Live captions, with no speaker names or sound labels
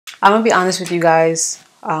I'm gonna be honest with you guys.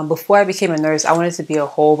 Before I became a nurse, I wanted to be a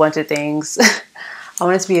whole bunch of things. I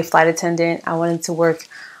wanted to be a flight attendant. I wanted to work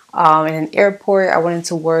in an airport. I wanted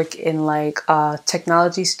to work in like a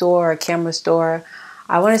technology store or a camera store.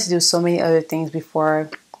 I wanted to do so many other things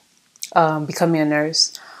before becoming a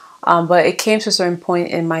nurse. But it came to a certain point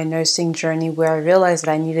in my nursing journey where I realized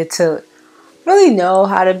that I needed to really know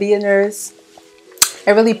how to be a nurse.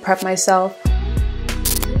 I really prepped myself.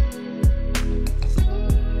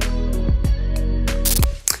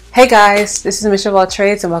 Hey guys, this is Michelle of All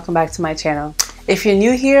Trades and welcome back to my channel. If you're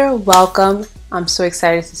new here, welcome. I'm so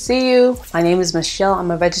excited to see you. My name is Michelle.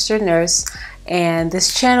 I'm a registered nurse and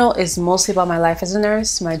this channel is mostly about my life as a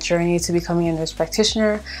nurse, my journey to becoming a nurse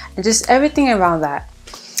practitioner, and just everything around that.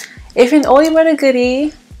 If you're an oldie but a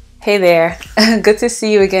goodie, hey there. Good to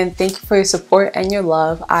see you again. Thank you for your support and your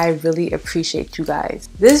love. I really appreciate you guys.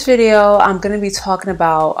 This video, I'm going to be talking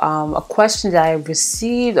about a question that I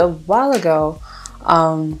received a while ago.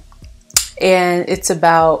 And it's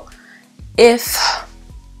about if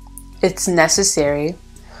it's necessary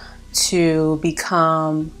to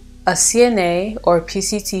become a CNA or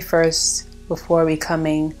PCT first before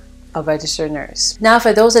becoming a registered nurse. Now,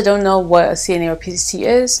 for those that don't know what a CNA or PCT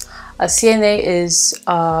is, a CNA is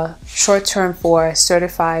short term for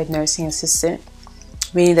Certified Nursing Assistant,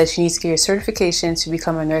 meaning that you need to get your certification to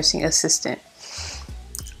become a nursing assistant.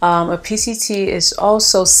 A PCT is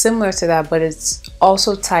also similar to that, but it's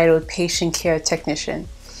also titled Patient Care Technician.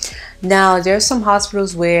 Now, there are some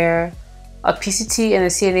hospitals where a PCT and a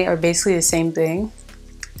CNA are basically the same thing.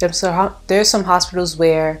 There are some hospitals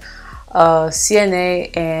where a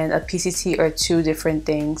CNA and a PCT are two different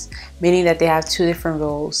things, meaning that they have two different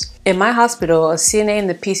roles. In my hospital, a CNA and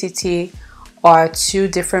the PCT are two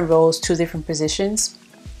different roles, two different positions.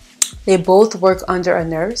 They both work under a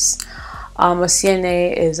nurse. A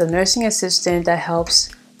CNA is a nursing assistant that helps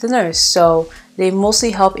the nurse. So they mostly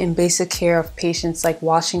help in basic care of patients, like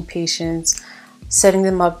washing patients, setting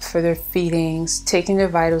them up for their feedings, taking their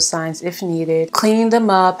vital signs if needed, cleaning them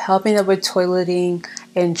up, helping them with toileting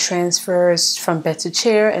and transfers from bed to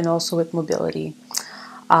chair, and also with mobility.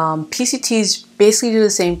 PCTs basically do the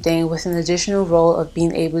same thing with an additional role of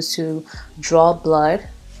being able to draw blood,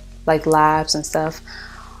 like labs and stuff,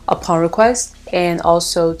 upon request, and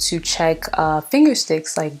also to check finger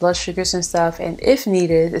sticks like blood sugars and stuff, and if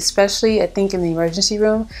needed, especially I think in the emergency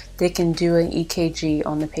room, they can do an EKG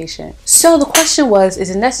on the patient. So the question was, is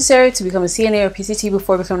it necessary to become a CNA or PCT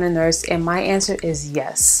before becoming a nurse? And my answer is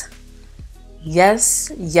yes.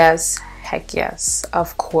 Yes, yes, heck yes,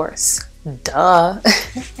 of course, duh.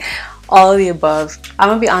 All of the above. I'm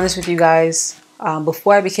gonna be honest with you guys.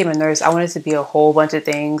 Before I became a nurse, I wanted to be a whole bunch of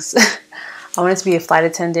things. I wanted to be a flight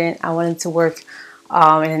attendant. I wanted to work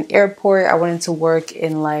in an airport. I wanted to work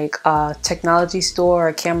in like a technology store or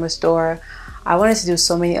a camera store. I wanted to do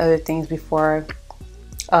so many other things before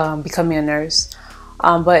becoming a nurse.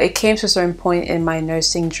 But it came to a certain point in my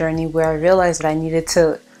nursing journey where I realized that I needed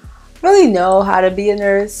to really know how to be a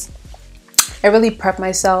nurse. I really prepped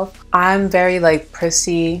myself. I'm very like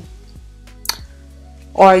prissy,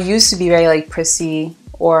 or I used to be very like prissy,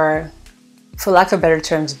 or for lack of better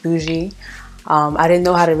terms, bougie. I didn't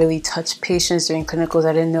know how to really touch patients during clinicals.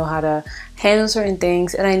 I didn't know how to handle certain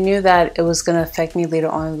things, and I knew that it was going to affect me later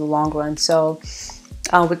on in the long run. So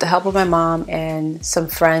with the help of my mom and some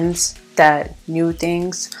friends that knew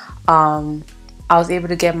things, I was able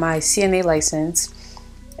to get my CNA license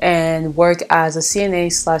and work as a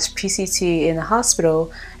CNA/PCT in a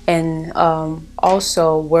hospital, and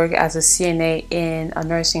also work as a CNA in a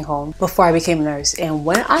nursing home before I became a nurse. And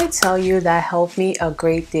when I tell you that helped me a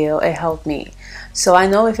great deal, it helped me. So I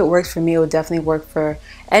know if it worked for me, it would definitely work for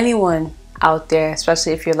anyone out there,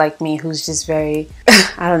 especially if you're like me, who's just very,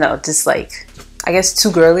 I don't know, just like, I guess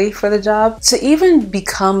too girly for the job. To even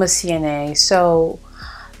become a CNA, so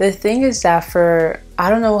the thing is that I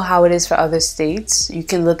don't know how it is for other states. You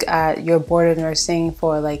can look at your board of nursing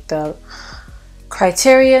for like the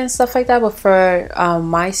criteria and stuff like that, but for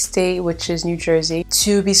my state, which is New Jersey,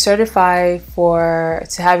 to be certified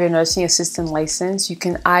to have your nursing assistant license, you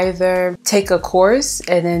can either take a course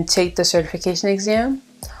and then take the certification exam,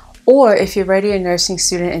 or if you're already a nursing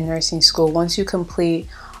student in nursing school, once you complete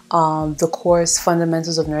the course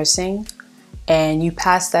Fundamentals of Nursing and you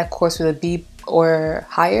pass that course with a B or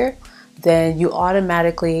higher, then you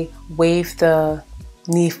automatically waive the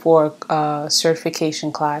need for a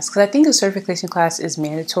certification class, because I think a certification class is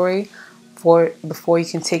mandatory before you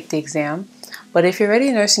can take the exam. But if you're already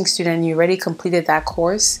a nursing student and you already completed that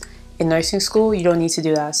course in nursing school, you don't need to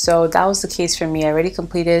do that. So that was the case for me. I already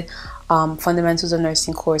completed Fundamentals of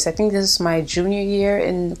Nursing course. I think this is my junior year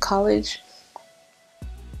in college.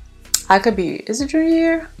 I could be, is it junior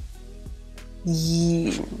year?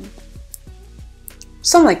 Yeah,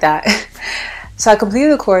 something like that. So I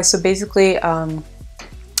completed the course. So basically, I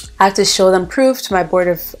had to show them proof to my board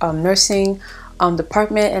of nursing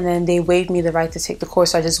department, and then they waived me the right to take the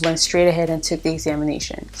course. So I just went straight ahead and took the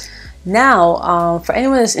examination. Now, for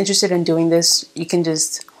anyone that's interested in doing this, you can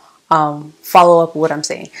just follow up with what I'm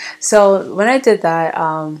saying. So when I did that,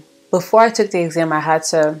 before I took the exam, I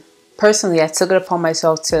took it upon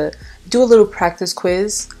myself to do a little practice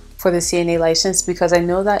quiz for the CNA license, because I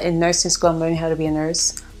know that in nursing school I'm learning how to be a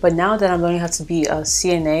nurse, but now that I'm learning how to be a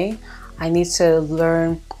CNA, I need to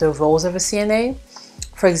learn the roles of a CNA.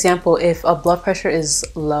 For example, if a blood pressure is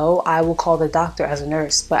low, I will call the doctor as a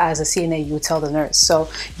nurse, but as a CNA, you would tell the nurse. So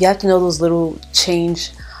you have to know those little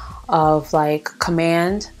change of like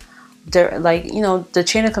command, the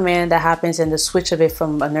chain of command that happens and the switch of it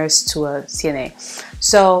from a nurse to a CNA.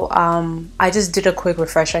 So I just did a quick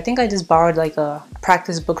refresher. I think I just borrowed like a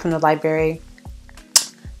practice book from the library,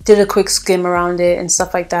 did a quick skim around it and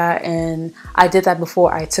stuff like that, and I did that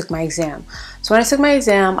before I took my exam. So when I took my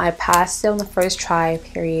exam, I passed it on the first try,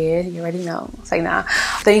 period. You already know. It's like, nah.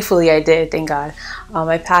 Thankfully I did, thank God.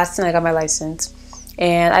 I passed and I got my license.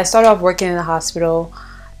 And I started off working in the hospital,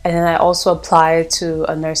 and then I also applied to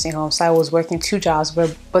a nursing home. So I was working 2 jobs,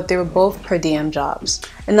 but they were both per diem jobs.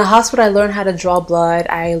 In the hospital, I learned how to draw blood.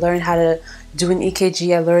 I learned how to do an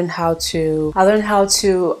EKG. I learned how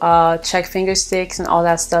to check finger sticks and all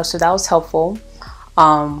that stuff. So that was helpful.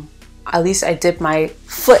 At least I dipped my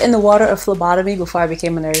foot in the water of phlebotomy before I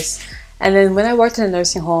became a nurse. And then when I worked in a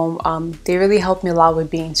nursing home, they really helped me a lot with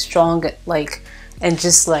being strong, and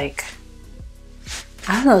just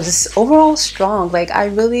I don't know, just overall strong. I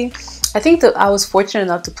think that I was fortunate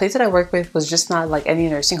enough. The place that I worked with was just not like any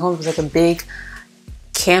nursing home. It was like a big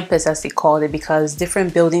campus, as they called it, because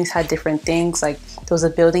different buildings had different things. Like there was a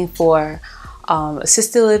building for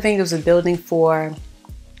assisted living, there was a building for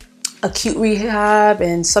acute rehab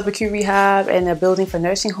and subacute rehab, and a building for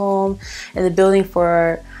nursing home, and a building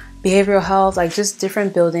for behavioral health, like just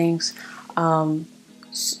different buildings. And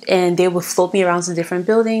they would float me around to different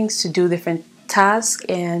buildings to do different tasks,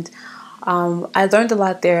 and I learned a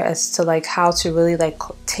lot there as to how to really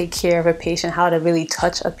take care of a patient, how to really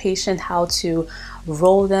touch a patient, how to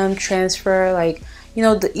roll them, transfer,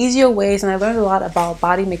 the easier ways. And I learned a lot about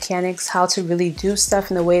body mechanics, how to really do stuff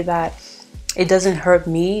in a way that it doesn't hurt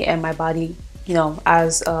me and my body,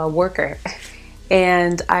 as a worker.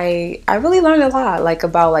 And I really learned a lot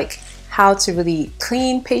about how to really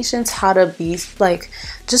clean patients, how to be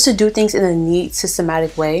just to do things in a neat,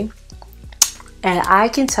 systematic way. And I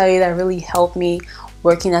can tell you that really helped me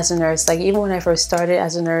working as a nurse. Even when I first started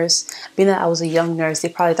as a nurse, being that I was a young nurse, they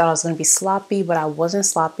probably thought I was going to be sloppy, but I wasn't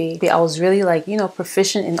sloppy. I was really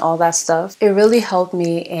proficient in all that stuff. It really helped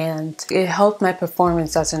me, and it helped my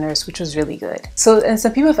performance as a nurse, which was really good. And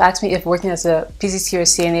some people have asked me if working as a PCT or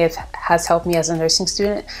CNA has helped me as a nursing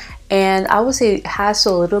student. And I would say it has to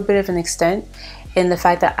a little bit of an extent, in the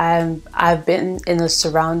fact that I've been in the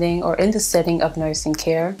surrounding or in the setting of nursing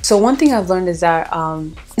care. So one thing I've learned is that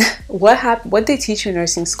what they teach you in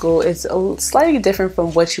nursing school is slightly different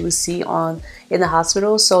from what you would see in the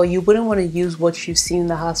hospital. So you wouldn't want to use what you've seen in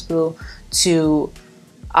the hospital to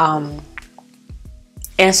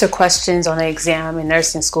answer questions on an exam in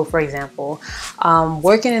nursing school, for example.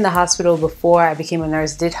 Working in the hospital before I became a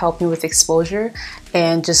nurse did help me with exposure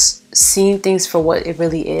and just seeing things for what it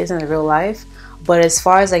really is in the real life. But as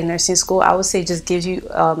far as nursing school, I would say just gives you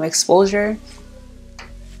exposure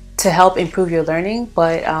to help improve your learning.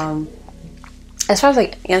 But as far as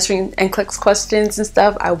answering NCLEX questions and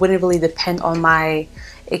stuff, I wouldn't really depend on my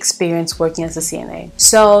experience working as a CNA.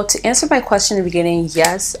 So to answer my question in the beginning,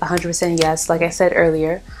 yes, 100% yes. Like I said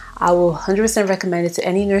earlier, I will 100% recommend it to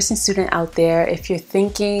any nursing student out there. If you're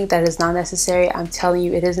thinking that it's not necessary, I'm telling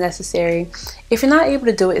you it is necessary. If you're not able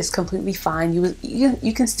to do it, it's completely fine.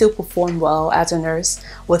 You can still perform well as a nurse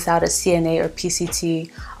without a CNA or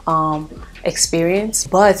PCT experience.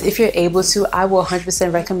 But if you're able to, I will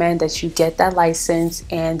 100% recommend that you get that license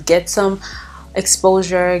and get some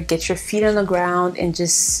exposure, get your feet on the ground, and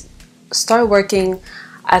just start working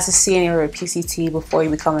as a CNA or a PCT before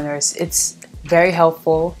you become a nurse. It's very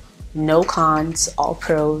helpful. No cons, all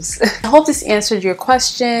pros. I hope this answered your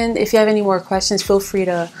question. If you have any more questions, feel free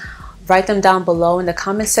to write them down below in the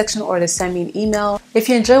comment section or to send me an email. If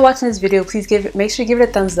you enjoy watching this video, please make sure you give it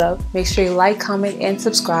a thumbs up. Make sure you like, comment, and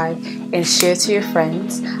subscribe, and share to your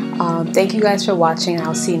friends. Thank you guys for watching, and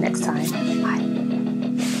I'll see you next time.